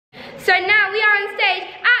So now we are on stage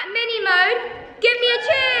at mini mode. Give me a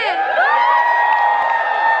cheer!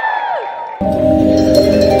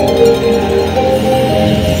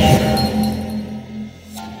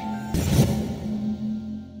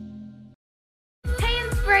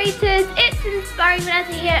 Inspirators, it's Inspiring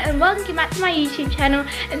Vanessa here and welcome back to my YouTube channel,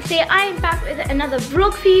 and today I am back with another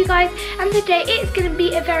vlog for you guys, and today it's going to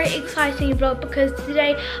be a very exciting vlog because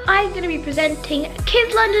today I'm going to be presenting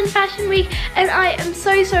Kids London Fashion Week, and I am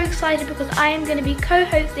so excited because I am going to be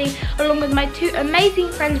co-hosting along with my two amazing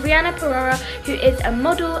friends Ryhanna Parara, who is a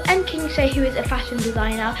model, and Twinkle, who is a fashion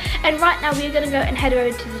designer. And right now we are going to go and head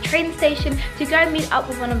over to the train station to go and meet up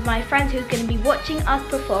with one of my friends who's going to be watching us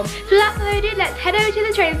perform. So without further ado, let's head over to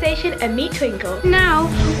the train station and meet Twinkle. Now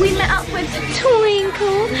we met up with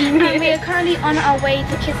Twinkle and we are currently on our way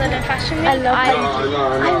to Kids London Fashion Week.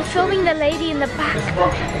 I'm filming the lady in the back.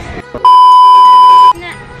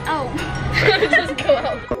 Just go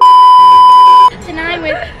out. So now I'm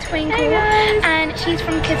with Twinkle and she's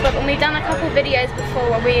from KidzBop, and we've done a couple videos before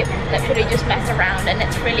where we literally just mess around and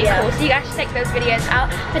it's really cool. So you guys should check those videos out.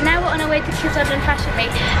 But now we're on our way to Kids London Fashion Week,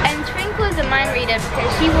 and Twinkle is a mind reader because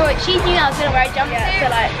she knew I was gonna wear a jumpsuit. Yeah, so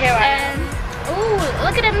like here I am. Oh,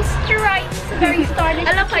 look at them stripes, very stylish.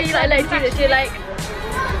 I love how you like do this. You're like,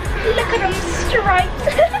 look at them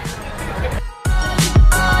stripes.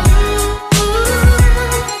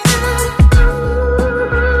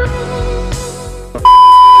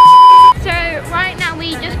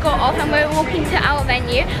 Got off and we're walking to our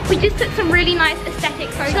venue. We just took some really nice aesthetic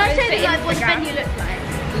photos. Should I say for like what the venue looks like?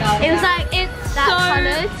 No. It was like, it's so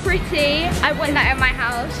pretty. I want that in my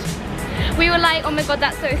house. We were like, oh my god,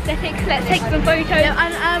 that's so aesthetic. Let's take some photos. Yeah,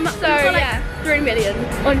 and so yeah, 3 million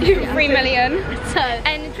on 3 million. So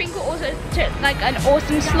and Twinkle also took like an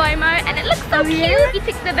awesome slow-mo, and it looks so cute. We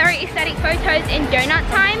took the very aesthetic photos in donut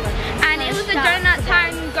time, and it was a donut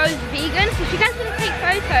time goes vegan. So if you guys want to take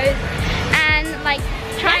photos and like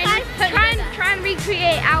try and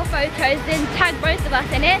recreate our photos, then tag both of us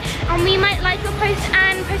in it, and we might like your post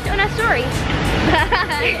and post it on our stories.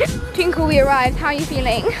 Twinkle, we arrived. How are you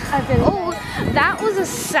feeling? Oh, that was a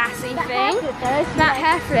sassy thing. That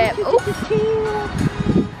hair flip. Oh.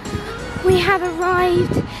 We have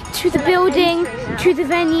arrived to the building, to the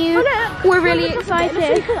venue. We're really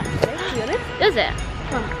excited. Is it?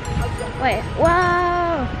 Wait.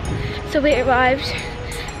 Wow. So we arrived.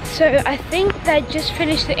 So I think they just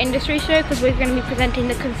finished the industry show because we're going to be presenting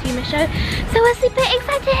the consumer show. So we're super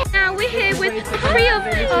excited. Now we're here with 3 of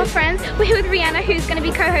our friends. We're here with Ryhanna, who's going to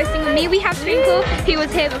be co-hosting with me. We have Twinkle, who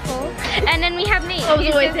was here before. And then we have me. I was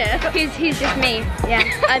always here. Who's just me. Yeah,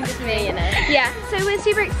 I'm just me, you know. Yeah, so we're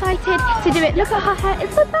super excited to do it. Look at her hair,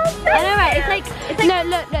 it's so perfect. I know, right? It's like no,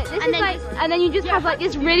 look, this is like, and then you just have like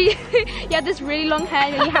this really, you have this really long hair,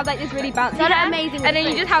 and then you have like this really bouncy hair. Amazing. And then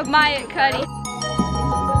you just have my curly.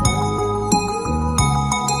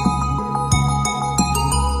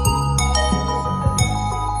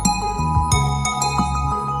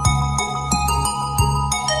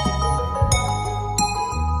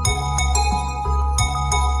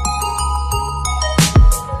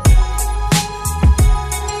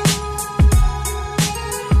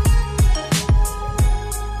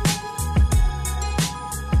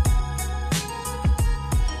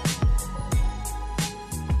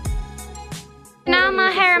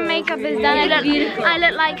 Makeup is done. I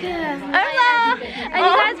look like her. And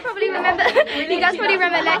you guys probably remember. You guys probably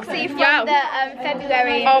remember Lexi from the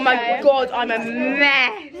February. Oh my god, I'm a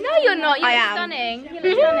mess. No, you're not. You look stunning. You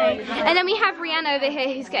look stunning. And then we have Ryhanna over here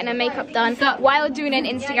who's getting her makeup done while doing an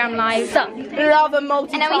Instagram live. Love a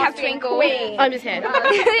multitasking. And then we have Twinkle. Queen. I'm just here.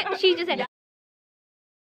 She's just here.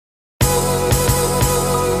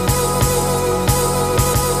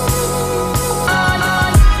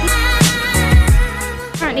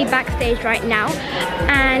 Backstage right now,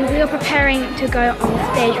 and we are preparing to go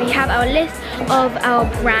on stage. We have our list of our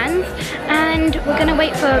brands, and we're gonna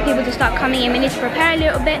wait for people to start coming in. We need to prepare a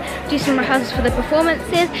little bit, do some rehearsals for the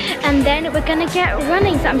performances, and then we're gonna get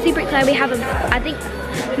running. So I'm super excited. We have I think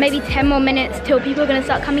maybe 10 more minutes till people are gonna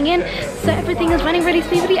start coming in, so everything is running really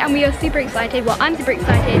smoothly and we are super excited. Well, I'm super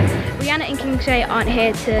excited. Ryhanna and Twinkle aren't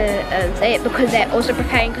here to say it because they're also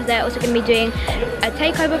preparing, because they're also going to be doing a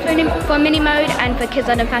takeover for Mini Mode and for Kids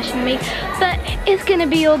London Fashion Week, but it's going to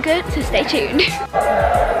be all good, so stay tuned. Guys,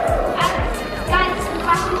 this is the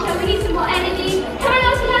fashion show. We need some more energy. Come on,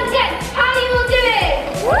 once again, how do you all do it?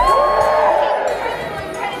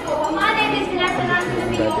 Incredible. Well, my name is Vanessa and I'm going to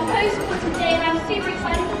be your host for today, and I'm super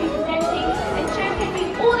excited to be presenting and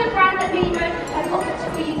showcasing all the brands that Mini Mode has offered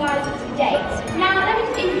for you guys today. Now, let me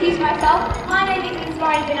just introduce myself. My name is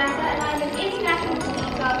Inspiring Vanessa and I'm an international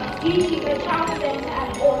speaker, YouTuber, travel presenter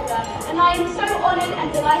and author. and I am so honoured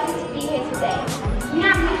and delighted to be here today.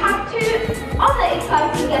 Now we have two other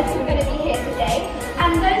exciting guests who are going to be here today,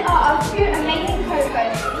 and those are our two amazing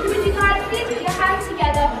co-hosts. So would you guys please put your hands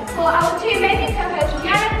together for our two amazing co-hosts,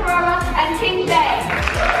 Ryhanna Parara and Twinkle.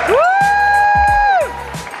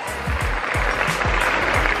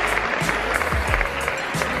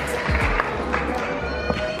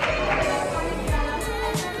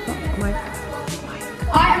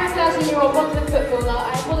 I am a 13-year-old Watford footballer.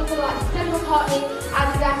 I am Watford like Stella McCartney,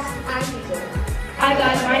 Adidas and Diesel. Hi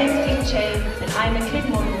guys, my name is King Shay and I'm a kid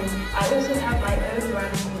model. I also have my own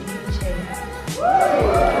brand called King Shay.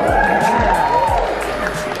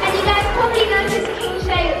 And you guys probably noticed King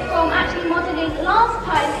Shay from actually modelling last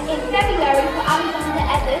time in February for Ellen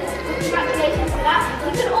Degeneres. Congratulations for that.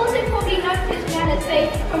 You can also probably notice Rihanna's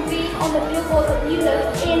face from being on the billboard of New Look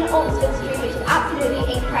in Oxford Street, which is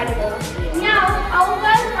absolutely incredible. Now, our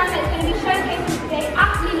first brand that's going to be showcasing today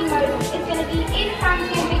at Mini Mode is going to be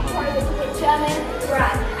Inspiringvanessa, which is a German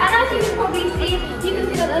brand. And as you can probably see, you can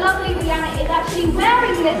see that the lovely Rihanna is actually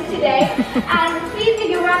wearing this today. And please give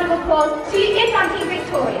your round of applause to Infanti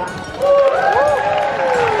Victoria.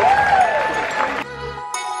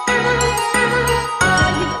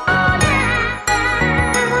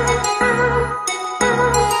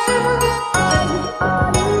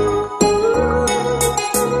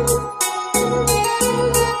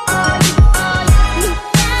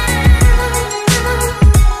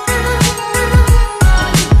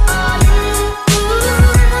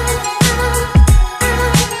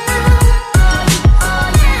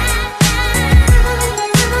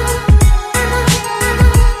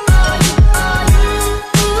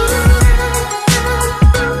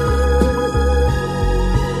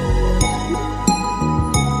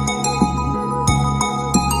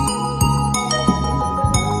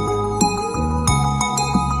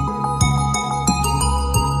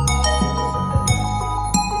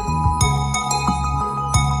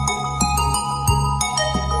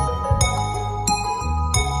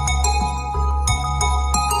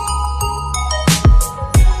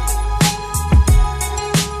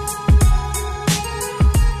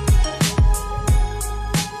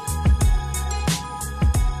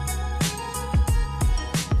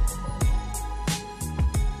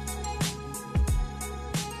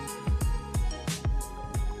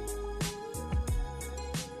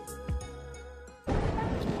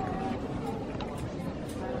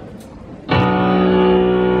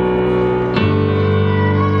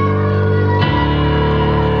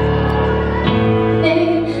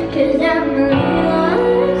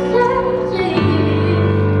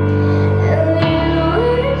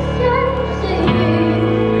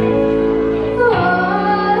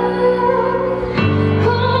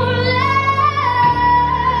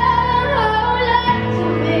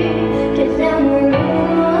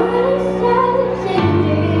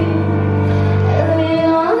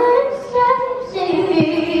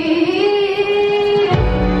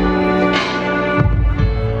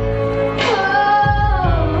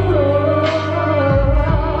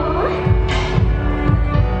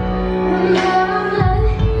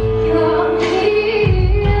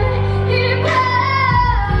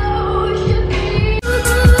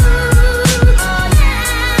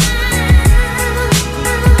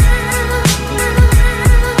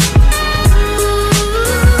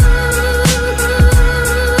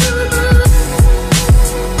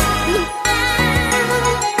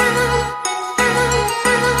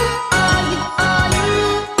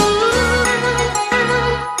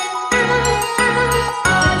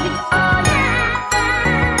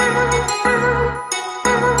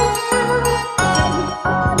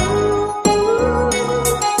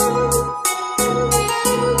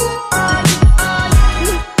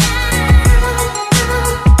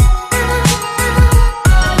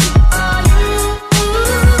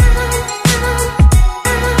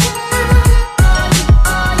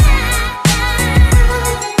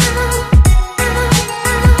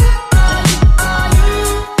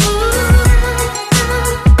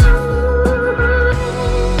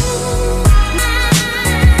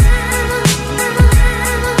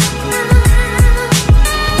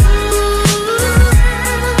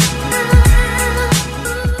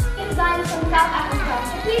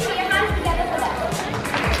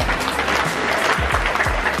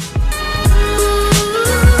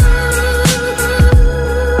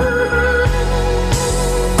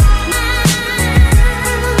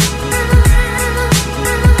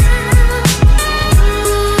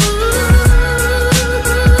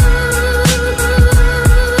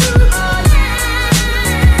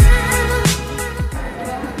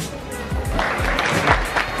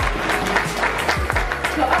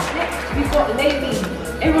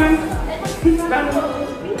 Everyone, Round of applause.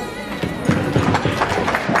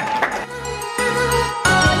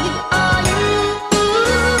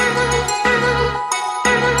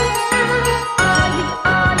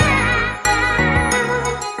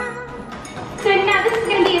 So now this is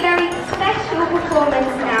going to be a very special performance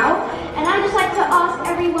now, and I'd just like to ask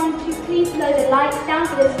everyone to please blow the lights down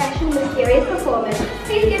for this special mysterious performance.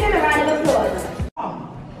 Please give him a round of applause.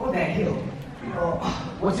 Or their hill, or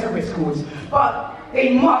whatever it's called, but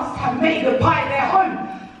they must have made the pie their home,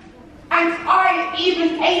 and I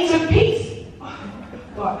even ate a piece.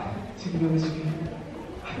 But to be honest with you,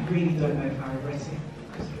 I really don't know if I regret it,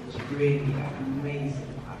 because it was really an amazing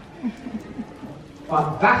pie.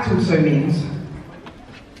 But that also means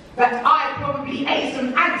that I probably ate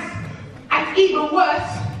some ants, and even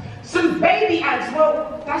worse, some baby ants.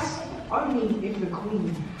 Well, that's only if the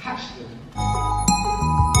queen hatched them.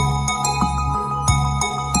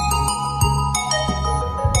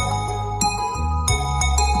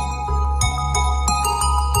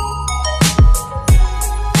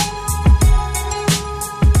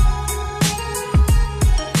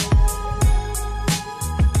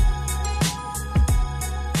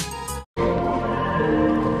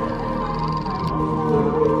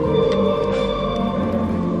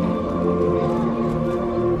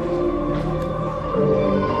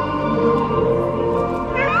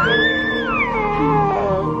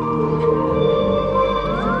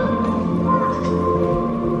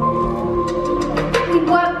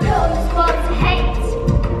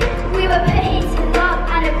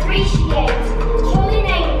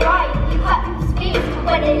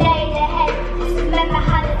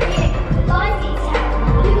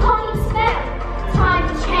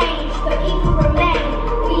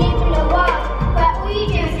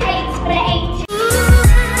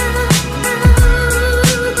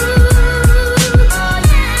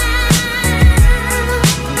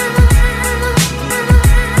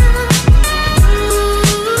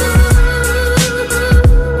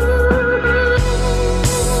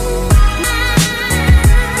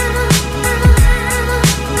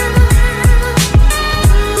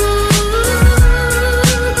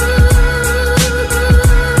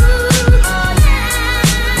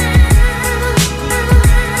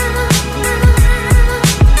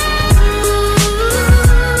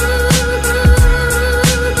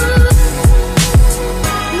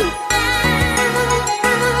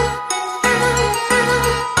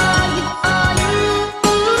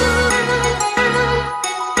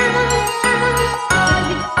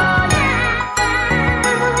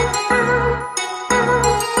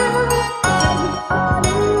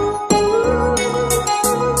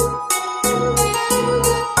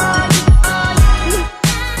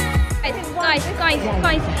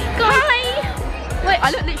 I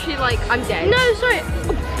look literally like I'm dead. No, sorry.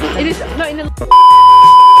 It is not in the.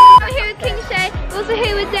 We're here with Kingshay, we're also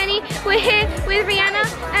here with Denny, we're here with Ryhanna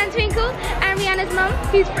and Twinkle and Rihanna's mum,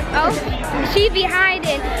 who's she'd be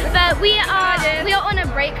hiding. But we are on a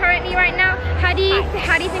break currently right now. How do you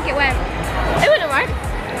think it went? It went alright.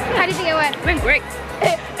 How do you think it went? It went great.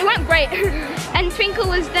 It went great. And Twinkle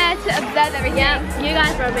was there to observe everything. Yeah, you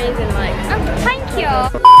guys were amazing. Like, thank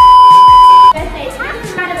you.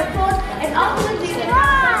 Round of applause, and after the students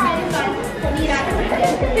have many fun from the United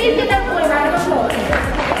Kingdom. Please give them all a round of applause.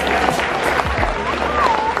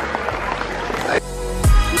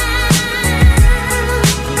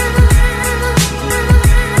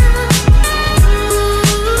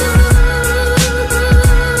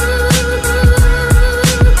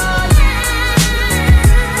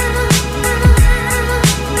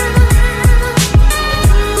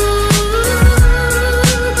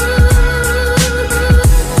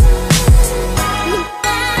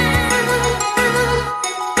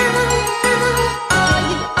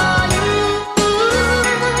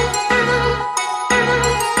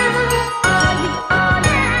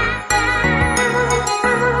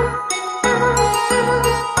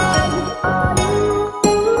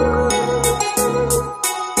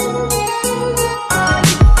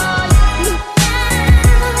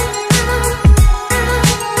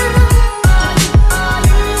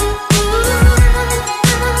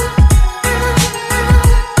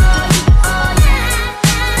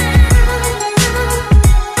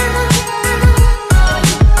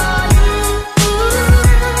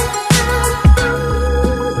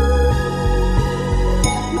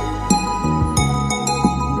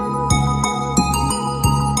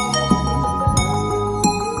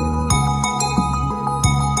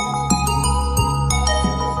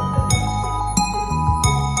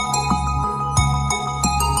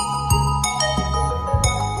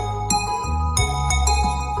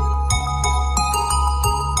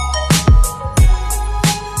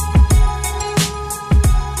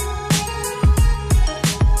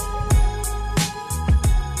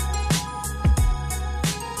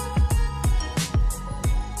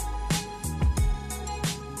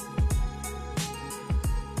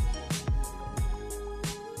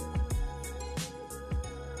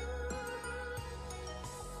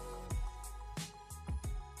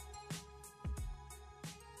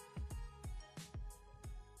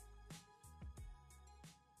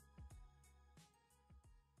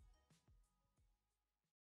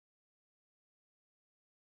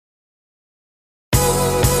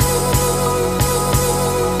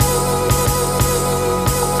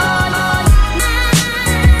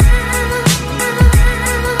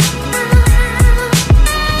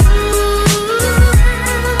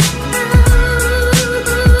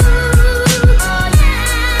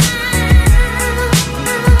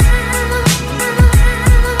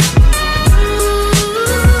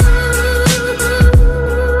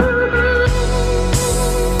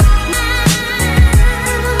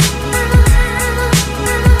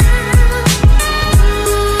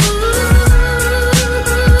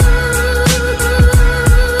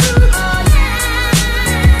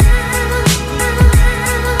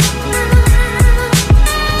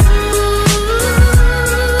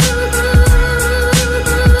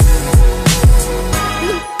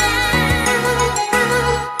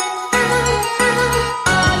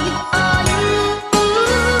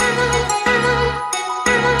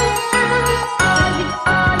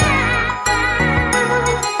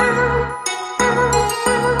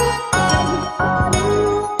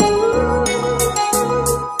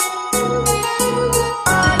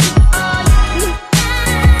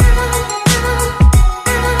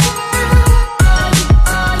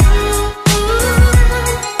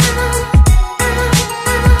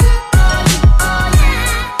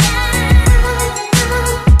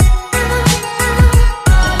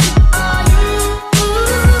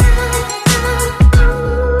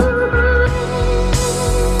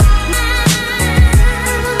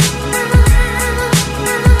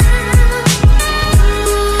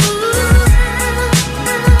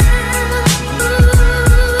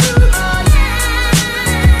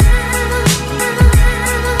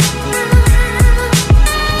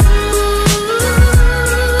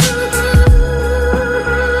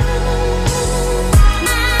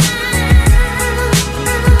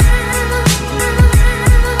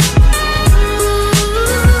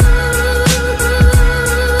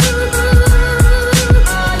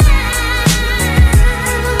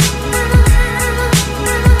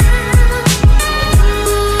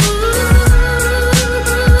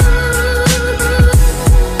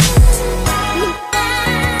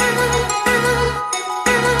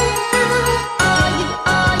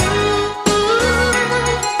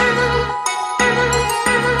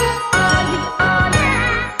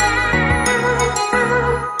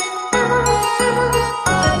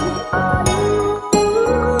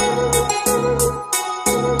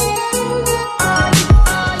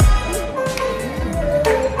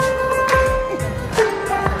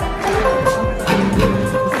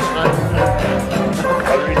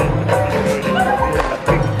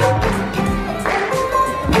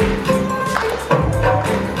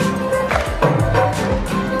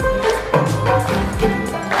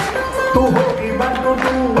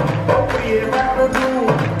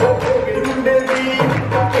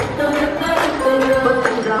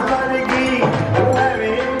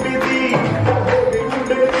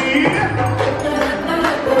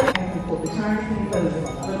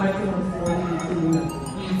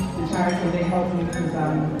 Did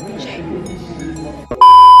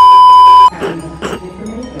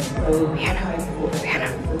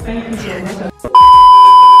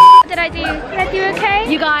I do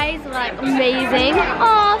okay? You guys were like amazing.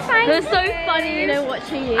 Oh, thank you. It was so funny, you know,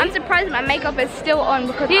 watching you. I'm surprised my makeup is still on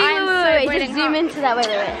because Wait, I am so wait, boiling just zoom hot. into that. Wait.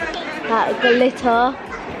 That glitter.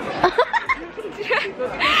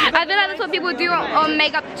 I feel like that's what people do on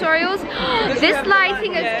makeup tutorials. This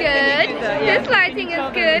lighting is good. This lighting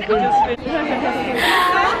is good.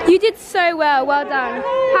 You did so well. Well done.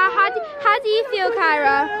 How do you feel,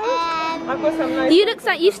 Kyra? You look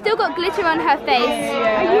like you've still got glitter on her face.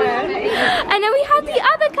 And then we have the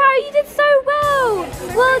other Kyra. You did so well.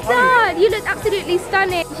 Well done. You look absolutely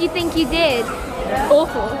stunning. What do you think you did?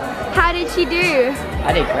 Awful. How did she do?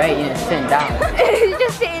 I did great, you know, sitting down.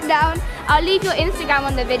 Just sitting down. I'll leave your Instagram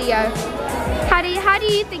on the video. How do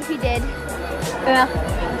you think you did? Yeah.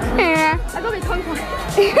 I got my tongue tied.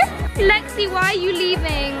 Lexi, why are you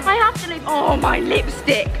leaving? I have to leave. Oh, my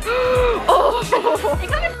lipstick. Oh.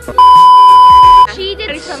 She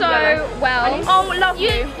did so well. Oh, love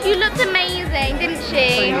you. You looked amazing, didn't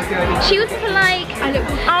she? She was like, I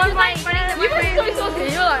was like, You were so saucy.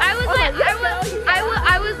 You were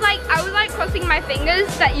like, I was like crossing my fingers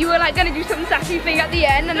that you were like gonna do some sassy thing at the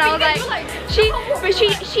end, and I was like,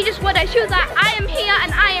 she just went there. She was like, I am here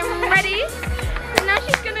and I am ready. And now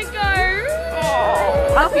she's gonna go.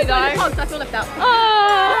 I feel left out.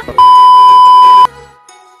 Oh.